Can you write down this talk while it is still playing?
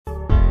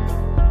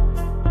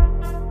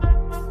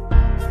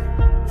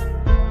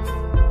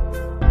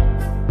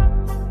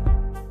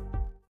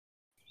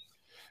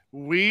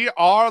We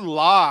are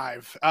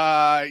live.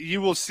 You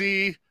will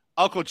see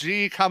Uncle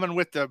G coming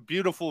with the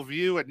beautiful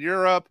view in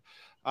Europe.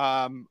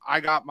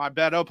 I got my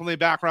bed openly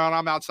background.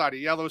 I'm outside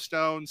of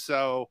Yellowstone.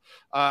 So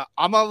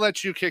I'm going to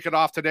let you kick it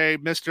off today,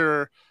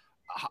 Mr.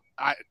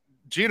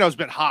 Gino's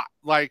been hot.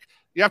 Like,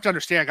 you have to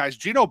understand, guys,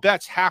 Gino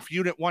bets half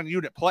unit, 1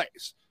 unit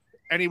plays.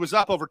 And he was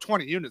up over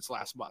 20 units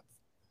last month.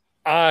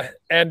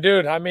 And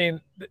dude, I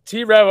mean,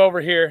 T-Rev over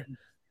here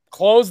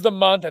closed the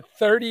month at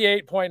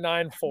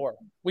 38.94.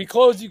 We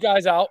closed you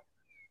guys out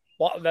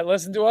that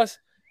listen to us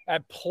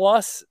at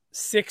plus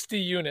 60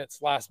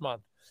 units last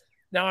month.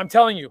 Now, I'm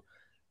telling you,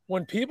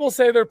 when people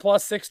say they're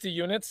plus 60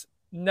 units,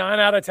 9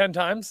 out of 10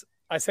 times,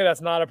 I say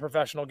that's not a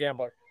professional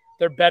gambler.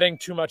 They're betting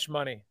too much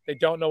money. They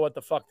don't know what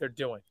the fuck they're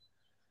doing.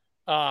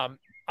 I'm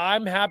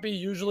happy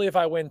usually if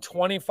I win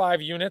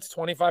 25 units,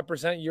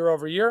 25% year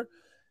over year,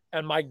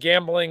 and my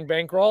gambling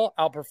bankroll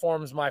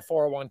outperforms my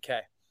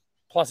 401k,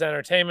 plus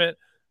entertainment,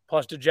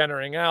 plus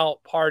degenerating out,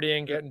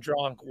 partying, getting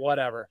drunk,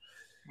 whatever.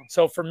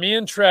 So for me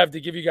and Trev to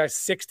give you guys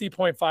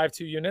 60.52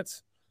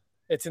 units,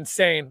 it's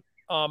insane.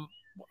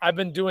 I've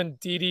been doing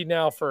DD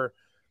now for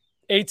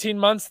 18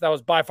 months. That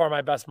was by far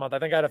my best month. I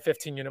think I had a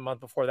 15-unit month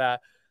before that.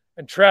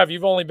 And Trev,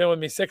 you've only been with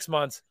me 6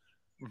 months.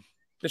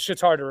 This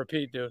shit's hard to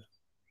repeat, dude.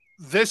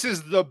 This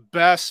is the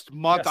best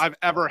month I've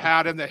ever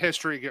had in the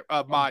history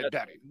of my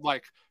betting.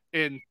 Like,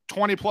 in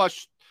 20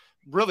 plus,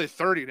 really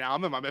 30 now.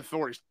 I'm in my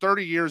mid-40s,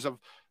 30 years of,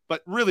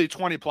 but really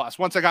 20 plus.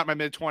 Once I got my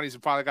mid-20s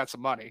and finally got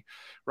some money,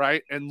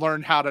 right, and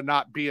learned how to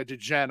not be a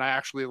degen, I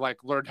actually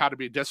learned how to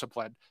be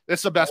disciplined. This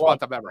is the best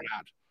month I've ever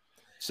had.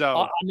 So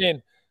I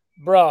mean,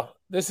 bro,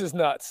 this is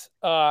nuts.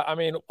 I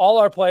mean, all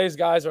our plays,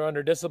 guys, are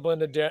under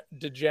disciplined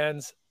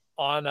degens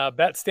on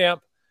BetStamp.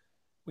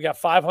 We got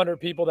 500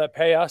 people that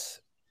pay us,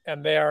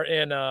 and they are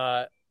in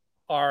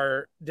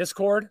our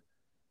Discord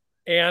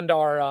and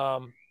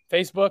our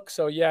Facebook.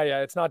 So yeah,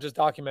 it's not just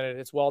documented;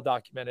 it's well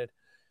documented.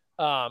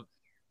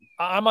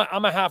 I'm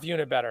a half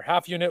unit better,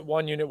 half unit,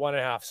 1 unit,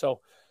 1.5.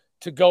 So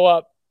to go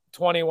up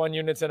 21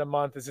 units in a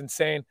month is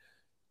insane.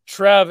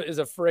 Trev is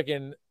a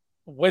freaking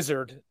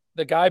wizard.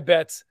 The guy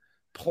bets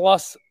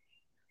plus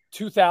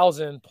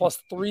 2,000,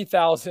 plus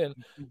 3,000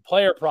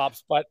 player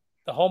props, but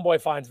the homeboy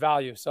finds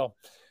value. So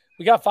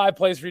we got 5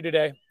 plays for you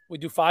today. We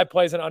do 5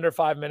 plays in under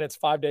 5 minutes,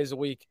 5 days a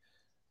week.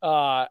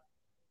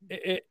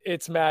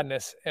 It's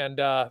madness, and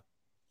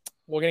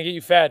we're gonna get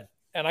you fed.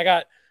 And I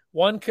got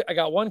one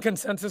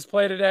consensus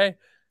play today,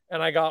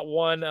 and I got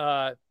one.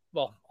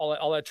 Well,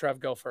 I'll let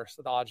Trev go first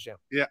at the odds jam.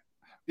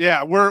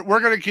 Yeah. We're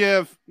gonna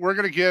give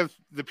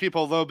the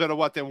people a little bit of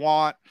what they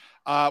want.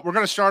 We're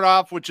gonna start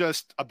off with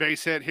just a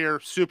base hit here,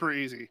 super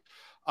easy.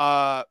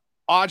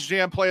 Odds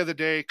jam play of the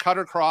day: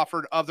 Cutter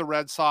Crawford of the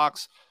Red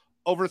Sox,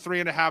 over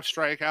 3.5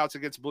 strikeouts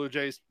against Blue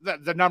Jays.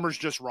 The number's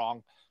just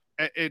wrong.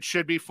 It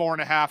should be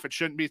 4.5. It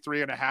shouldn't be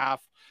 3.5.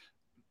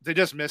 They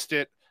just missed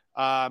it.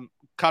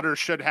 Cutter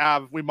should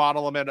have, we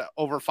model them at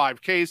over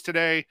 5Ks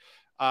today.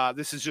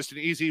 This is just an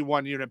easy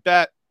 1 unit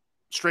bet.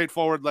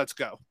 Straightforward. Let's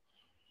go.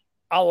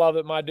 I love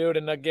it, my dude.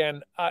 And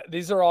again,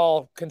 these are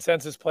all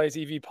consensus plays,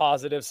 EV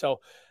positive.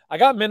 So I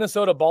got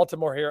Minnesota,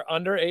 Baltimore here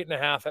under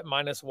 8.5 at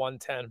minus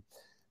 110.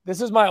 This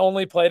is my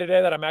only play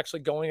today that I'm actually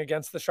going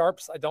against the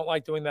Sharps. I don't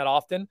like doing that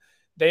often.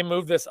 They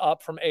moved this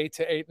up from 8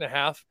 to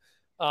 8.5.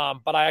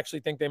 But I actually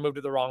think they moved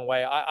it the wrong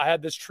way. I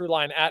had this true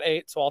line at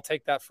 8, so I'll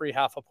take that free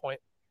half a point.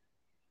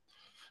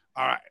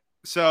 All right.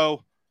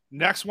 So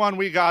next one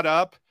we got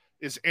up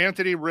is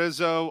Anthony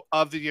Rizzo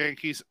of the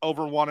Yankees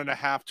over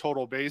 1.5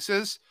 total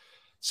bases.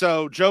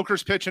 So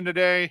Joker's pitching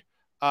today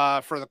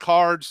for the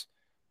Cards.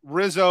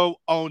 Rizzo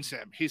owns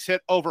him. He's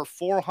hit over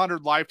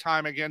 400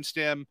 lifetime against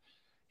him.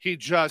 He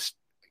just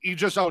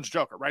owns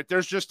Joker, right?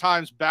 There's just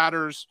times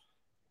batters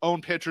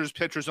own pitchers,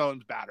 pitchers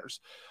own batters.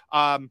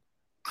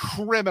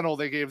 Criminal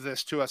they gave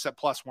this to us at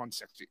plus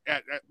 160.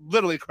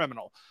 Literally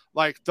criminal.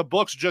 Like, the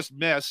books just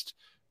missed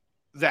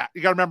that.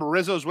 You got to remember,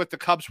 Rizzo's with the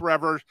Cubs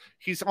forever.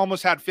 He's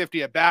almost had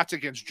 50 at bats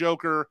against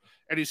Joker,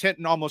 and he's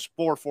hitting almost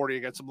 440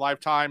 against him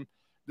lifetime.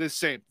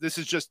 This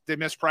is just, they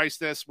mispriced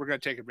this. We're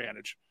going to take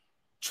advantage.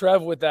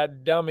 Trev with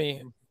that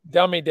dummy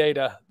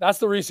data. That's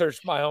the research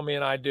my homie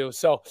and I do.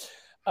 So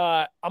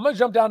I'm going to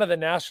jump down to the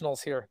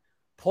Nationals here.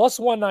 Plus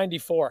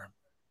 194.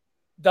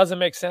 Doesn't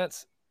make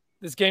sense.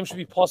 This game should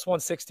be plus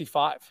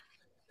 165.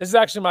 This is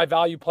actually my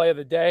value play of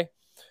the day.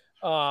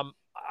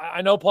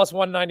 I know plus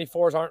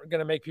 194s aren't going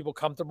to make people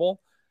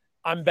comfortable.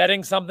 I'm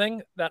betting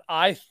something that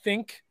I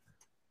think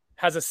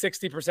has a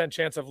 60%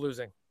 chance of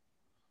losing.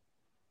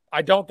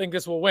 I don't think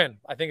this will win.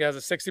 I think it has a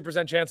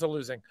 60% chance of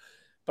losing.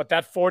 But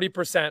that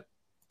 40%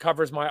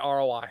 covers my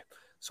ROI.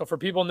 So for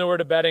people newer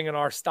to betting in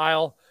our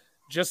style,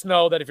 just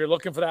know that if you're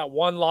looking for that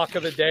one lock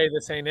of the day,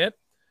 this ain't it.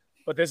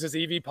 But this is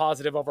EV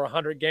positive over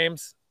 100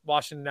 games.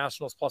 Washington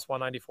Nationals plus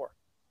 194.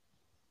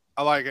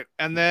 I like it.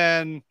 And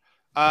then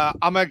I'm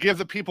going to give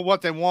the people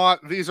what they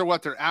want. These are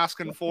what they're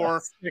asking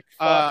for.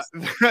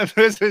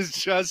 This is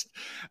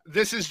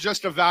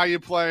just a value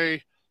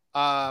play.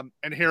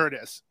 And here it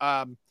is.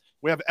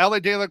 We have Elly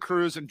De La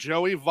Cruz and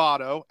Joey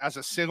Votto as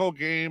a single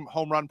game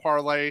home run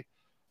parlay.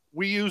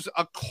 we use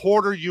a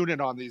quarter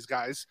unit on these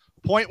guys,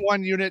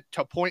 0.1 unit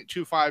to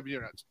 0.25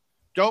 units.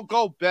 Don't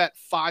go bet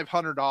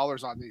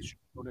 $500 on these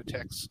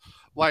lunatics.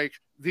 Like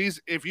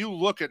these, if you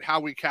look at how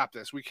we cap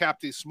this, we cap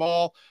these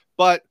small,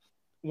 but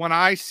when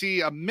I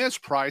see a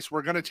misprice,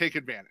 we're going to take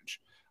advantage.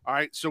 All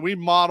right. So we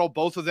model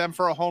both of them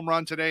for a home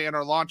run today in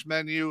our launch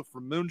menu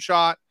for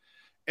Moonshot.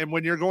 And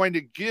when you're going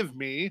to give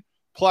me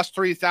plus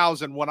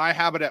 3,000, when I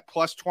have it at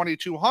plus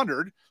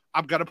 2,200,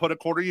 I'm going to put a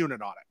quarter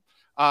unit on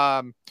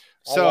it.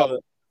 So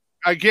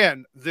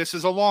again, this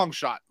is a long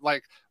shot.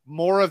 Like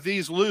more of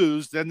these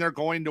lose, then they're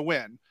going to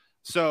win.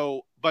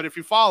 So, but if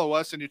you follow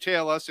us and you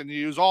tail us and you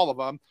use all of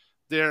them,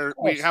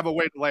 we have a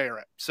way to layer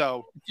it.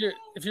 So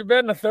if you're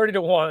betting a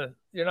 30-1,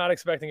 you're not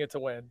expecting it to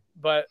win,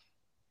 but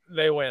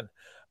they win.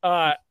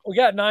 We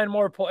got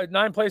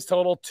 9 plays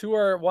total. 2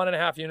 are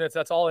 1.5 units.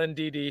 That's all in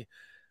DD.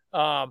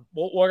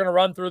 We're going to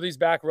run through these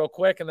back real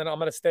quick, and then I'm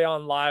going to stay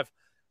on live.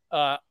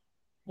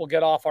 We'll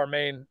get off our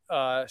main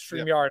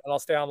StreamYard, and I'll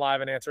stay on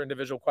live and answer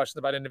individual questions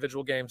about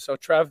individual games. So,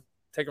 Trev,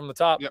 take them from the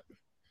top. Yep.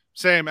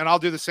 Same, and I'll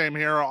do the same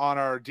here on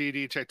our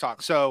DD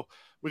TikTok. So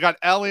we got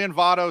Ellie and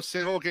Votto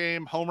single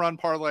game home run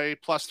parlay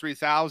plus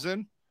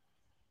 3,000.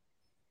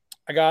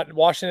 I got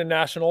Washington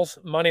Nationals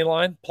money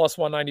line plus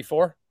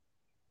 194.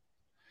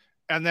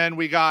 And then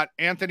we got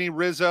Anthony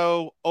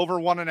Rizzo over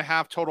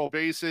 1.5 total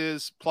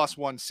bases plus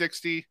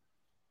 160.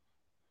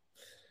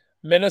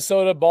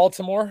 Minnesota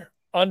Baltimore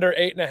under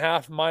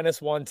 8.5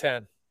 minus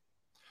 110.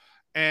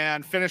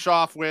 And finish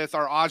off with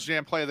our odds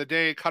jam play of the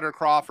day: Cutter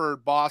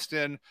Crawford,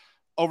 Boston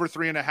over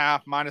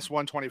 3.5 minus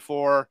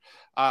 124.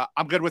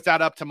 I'm good with that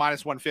up to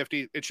minus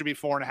 150. It should be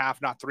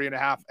 4.5, not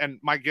 3.5. And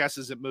my guess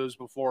is it moves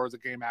before the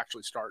game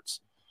actually starts.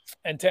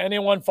 And to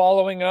anyone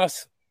following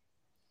us,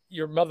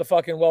 you're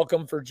motherfucking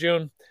welcome for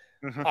June.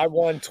 I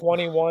won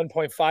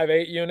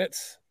 21.58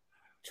 units.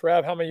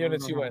 Trev, how many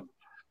units you win?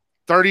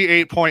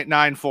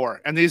 38.94.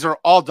 And these are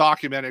all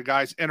documented,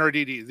 guys, in our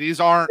DD. These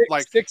aren't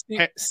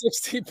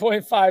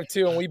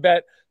 60.52, and we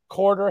bet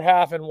quarter,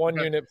 half, and 1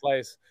 unit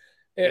plays.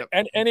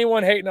 And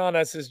anyone hating on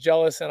us is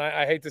jealous, and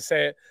I hate to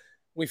say it.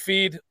 We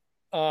feed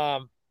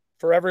for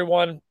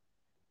everyone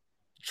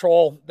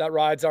troll that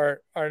rides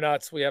our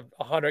nuts. We have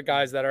 100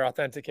 guys that are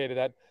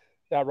authenticated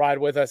that ride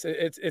with us.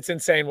 It's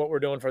insane what we're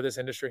doing for this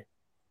industry.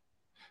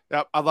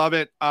 Yep, I love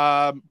it.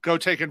 Go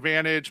take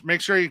advantage.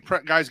 Make sure you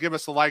guys give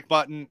us the like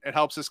button. It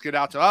helps us get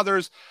out to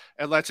others.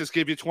 It lets us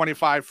give you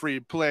 25 free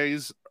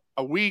plays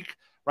a week,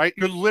 right?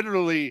 You're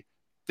literally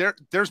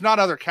there's not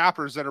other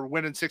cappers that are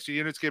winning 60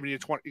 units giving you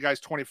guys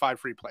 25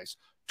 free plays.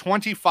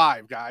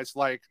 25 guys.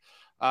 Like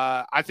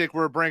I think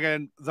we're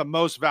bringing the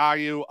most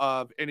value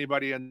of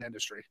anybody in the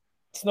industry.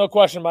 It's no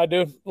question, my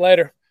dude.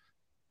 Later.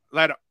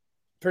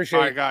 Appreciate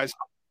it. All right, guys.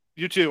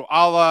 You too.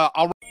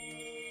 I'll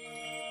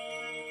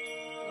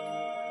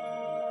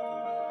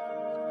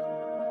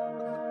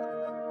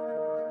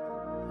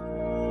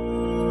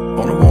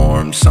On a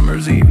warm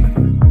summer's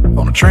evening,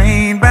 on a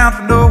train bound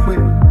for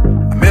nowhere,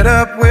 I met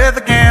up with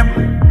a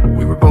gambler.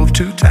 We were both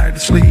too tired to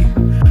sleep,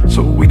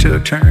 so we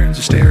took turns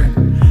of staring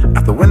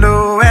out the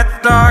window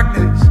at the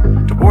darkness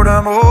till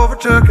boredom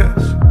overtook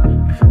us,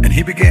 and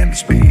he began to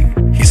speak.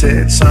 He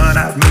said, "Son,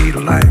 I've made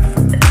a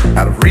life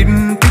out of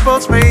reading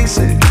people's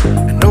faces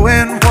and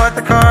knowing what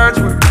the cards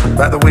were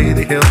by the way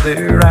they held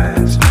their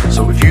eyes.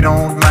 So if you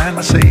don't mind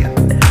my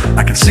saying,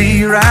 I can see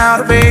you're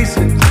out of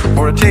aces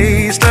for a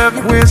taste of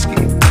your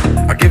whiskey.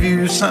 I'll give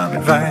you some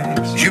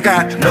advice. You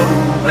got to know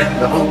when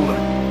to hold up,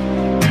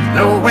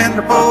 know when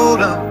to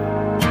fold up,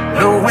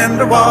 know when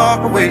to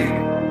walk away,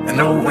 and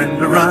know when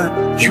to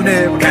run. You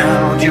never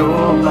count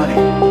your money.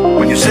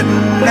 When you're sitting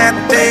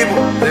at the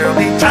table, there'll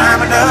be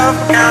time enough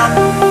for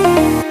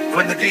counting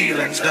when the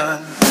dealing's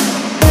done."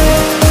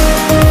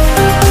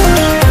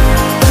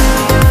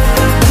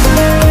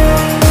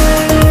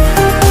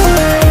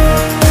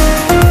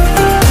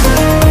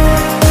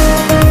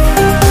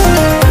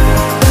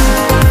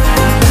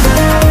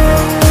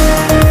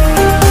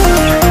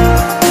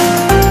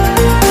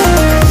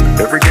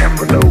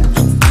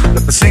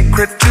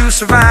 Secret to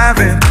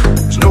surviving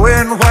is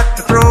knowing what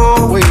to throw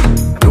away,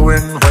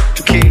 knowing what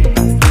to keep.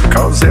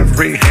 Cause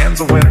every hand's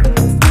a winner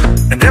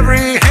and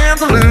every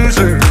hand's a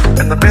loser,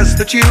 and the best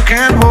that you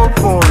can hope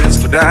for is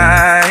to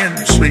die in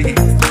your sleep.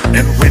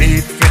 And when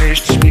he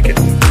finished speaking,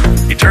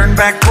 he turned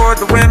back toward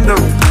the window,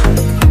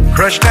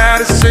 crushed out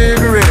his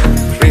cigarette,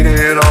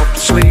 faded off to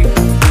sleep.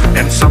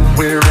 And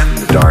somewhere in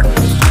the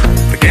darkness,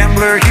 the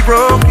gambler, he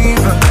broke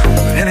even.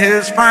 In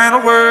his final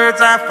words,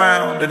 I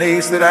found an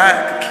ace that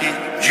I could keep.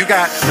 You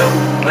got to know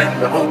when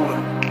to hold up,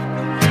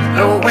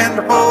 know when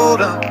to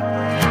fold up,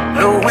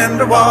 know when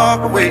to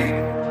walk away,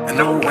 and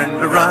know when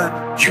to run.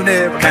 You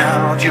never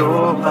count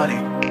your money.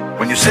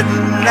 When you're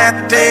sitting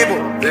at the table,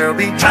 there'll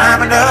be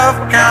time enough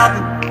for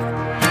counting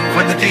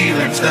when the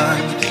dealing's done.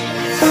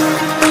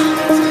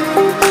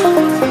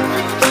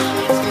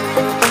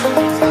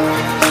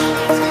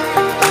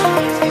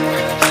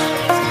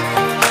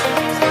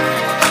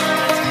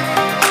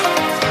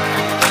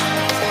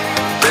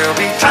 There'll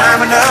be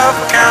time enough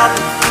for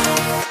counting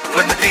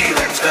when the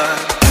dealing's done.